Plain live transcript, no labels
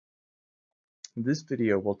In this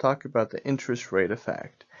video, we'll talk about the interest rate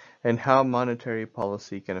effect and how monetary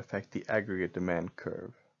policy can affect the aggregate demand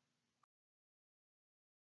curve.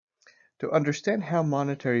 To understand how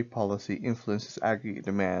monetary policy influences aggregate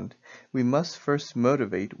demand, we must first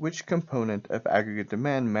motivate which component of aggregate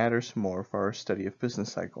demand matters more for our study of business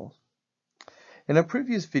cycles. In a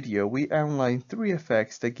previous video, we outlined three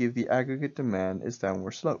effects that give the aggregate demand its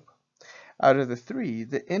downward slope. Out of the three,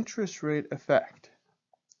 the interest rate effect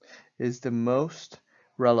is the most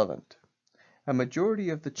relevant. A majority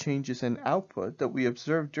of the changes in output that we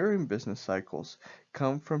observe during business cycles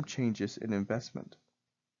come from changes in investment.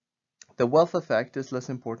 The wealth effect is less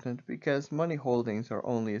important because money holdings are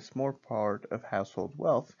only a small part of household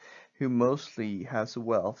wealth, who mostly has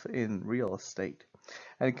wealth in real estate,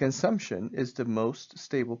 and consumption is the most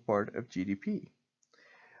stable part of GDP.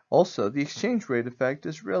 Also, the exchange rate effect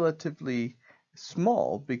is relatively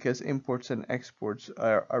small because imports and exports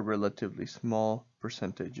are a relatively small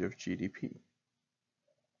percentage of GDP.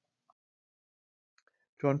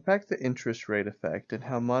 To unpack the interest rate effect and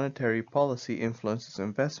how monetary policy influences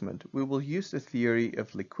investment, we will use the theory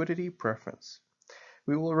of liquidity preference.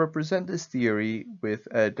 We will represent this theory with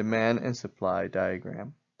a demand and supply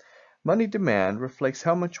diagram. Money demand reflects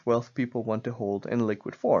how much wealth people want to hold in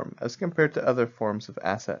liquid form as compared to other forms of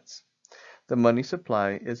assets. The money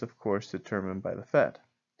supply is of course determined by the Fed.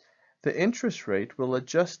 The interest rate will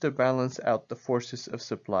adjust to balance out the forces of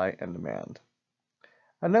supply and demand.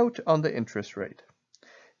 A note on the interest rate.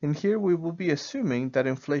 In here we will be assuming that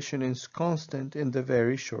inflation is constant in the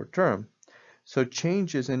very short term, so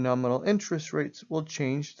changes in nominal interest rates will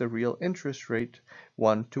change the real interest rate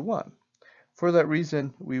 1-to-1. For that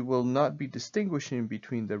reason, we will not be distinguishing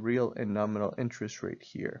between the real and nominal interest rate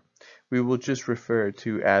here. We will just refer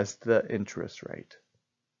to as the interest rate.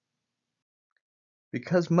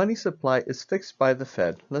 Because money supply is fixed by the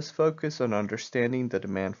Fed, let's focus on understanding the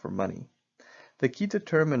demand for money. The key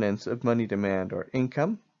determinants of money demand are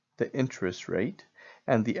income, the interest rate,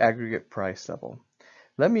 and the aggregate price level.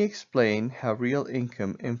 Let me explain how real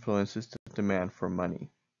income influences the demand for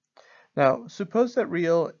money. Now, suppose that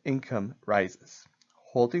real income rises,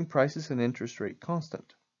 holding prices and interest rate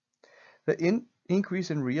constant. The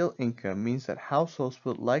increase in real income means that households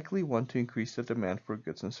will likely want to increase the demand for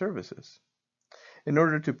goods and services. In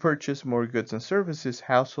order to purchase more goods and services,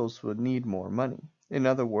 households will need more money. In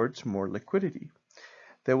other words, more liquidity.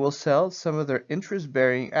 They will sell some of their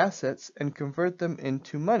interest-bearing assets and convert them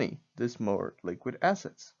into money, these more liquid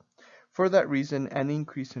assets. For that reason, an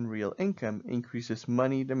increase in real income increases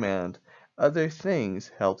money demand, other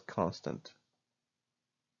things held constant.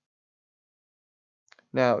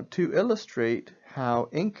 Now, to illustrate how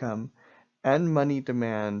income and money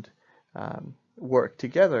demand work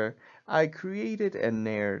together, I created a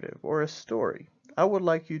narrative or a story. I would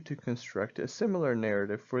like you to construct a similar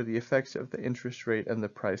narrative for the effects of the interest rate and the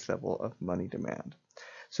price level of money demand.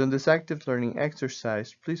 So in this active learning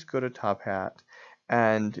exercise, please go to Top Hat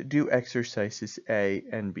and do exercises A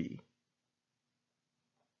and B.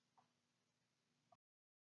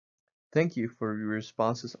 Thank you for your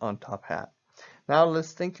responses on Top Hat. Now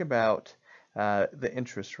let's think about the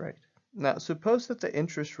interest rate. Now suppose that the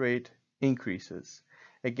interest rate increases,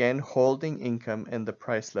 again holding income and the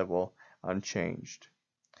price level unchanged.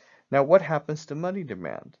 Now what happens to money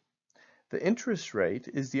demand? The interest rate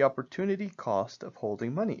is the opportunity cost of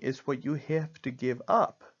holding money. It's what you have to give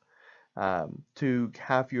up to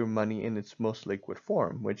have your money in its most liquid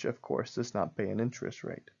form, which of course does not pay an interest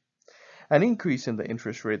rate. An increase in the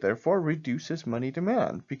interest rate therefore reduces money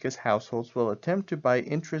demand because households will attempt to buy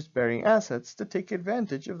interest-bearing assets to take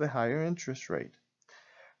advantage of the higher interest rate.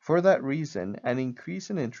 For that reason, an increase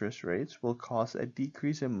in interest rates will cause a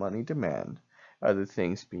decrease in money demand, other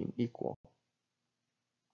things being equal.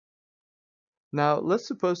 Now, let's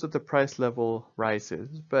suppose that the price level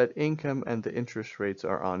rises, but income and the interest rates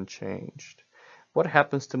are unchanged. What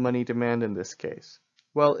happens to money demand in this case?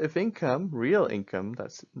 Well, if income, real income,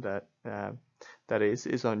 that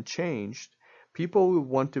is unchanged, people will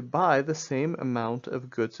want to buy the same amount of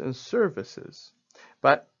goods and services.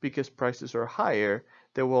 But because prices are higher,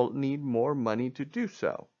 they will need more money to do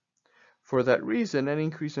so. For that reason, an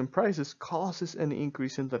increase in prices causes an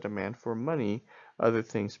increase in the demand for money, other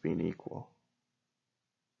things being equal.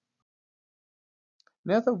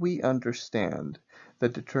 Now that we understand the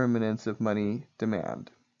determinants of money demand,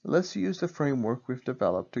 let's use the framework we've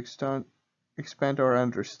developed to expand our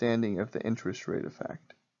understanding of the interest rate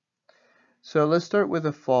effect. So let's start with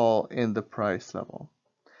a fall in the price level.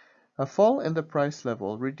 A fall in the price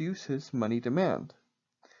level reduces money demand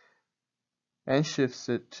and shifts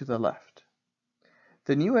it to the left.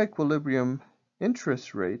 The new equilibrium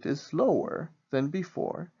interest rate is lower, than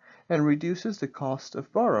before and reduces the cost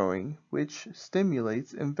of borrowing, which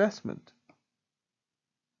stimulates investment.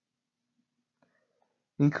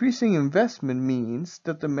 Increasing investment means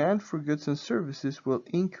that demand for goods and services will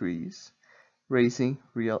increase, raising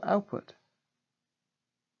real output.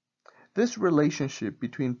 This relationship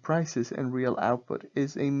between prices and real output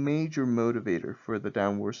is a major motivator for the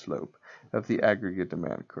downward slope of the aggregate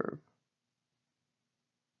demand curve.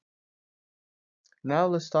 Now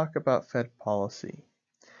let's talk about Fed policy.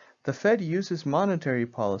 The Fed uses monetary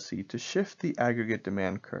policy to shift the aggregate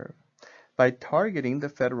demand curve. By targeting the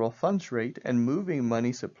federal funds rate and moving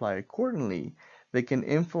money supply accordingly, they can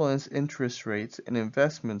influence interest rates and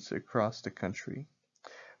investments across the country.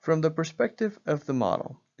 From the perspective of the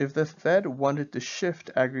model, if the Fed wanted to shift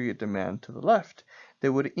aggregate demand to the left, they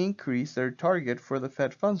would increase their target for the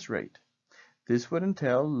Fed funds rate. This would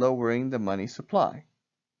entail lowering the money supply.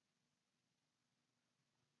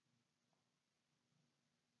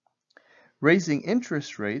 Raising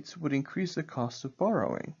interest rates would increase the cost of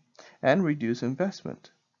borrowing and reduce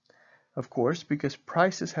investment. Of course, because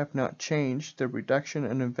prices have not changed, the reduction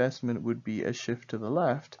in investment would be a shift to the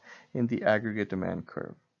left in the aggregate demand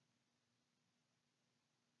curve.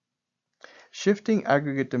 Shifting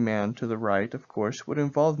aggregate demand to the right, of course, would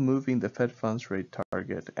involve moving the Fed funds rate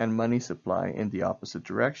target and money supply in the opposite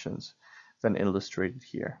directions than illustrated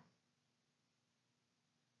here.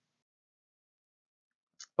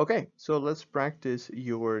 Okay, so let's practice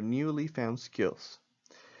your newly found skills.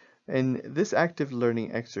 In this active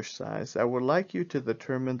learning exercise, I would like you to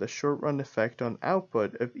determine the short-run effect on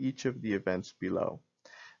output of each of the events below.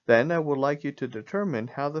 Then I would like you to determine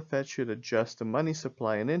how the Fed should adjust the money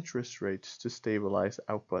supply and interest rates to stabilize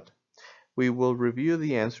output. We will review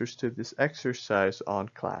the answers to this exercise on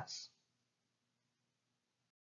class.